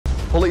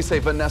Police say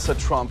Vanessa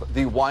Trump,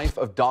 the wife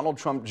of Donald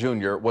Trump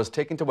Jr., was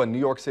taken to a New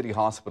York City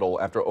hospital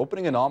after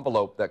opening an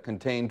envelope that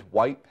contained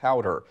white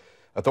powder.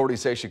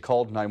 Authorities say she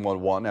called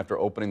 911 after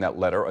opening that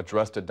letter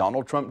addressed to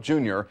Donald Trump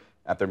Jr.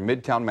 at their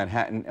Midtown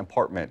Manhattan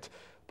apartment.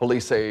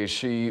 Police say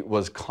she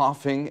was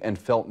coughing and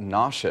felt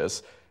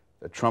nauseous.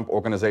 The Trump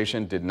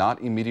Organization did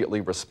not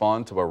immediately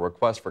respond to a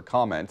request for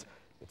comment.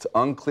 It's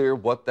unclear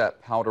what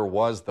that powder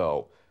was,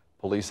 though.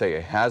 Police say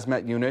a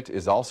hazmat unit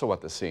is also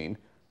at the scene.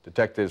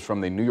 Detectives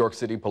from the New York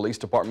City Police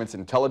Department's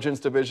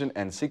Intelligence Division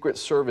and Secret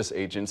Service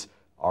agents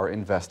are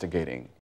investigating.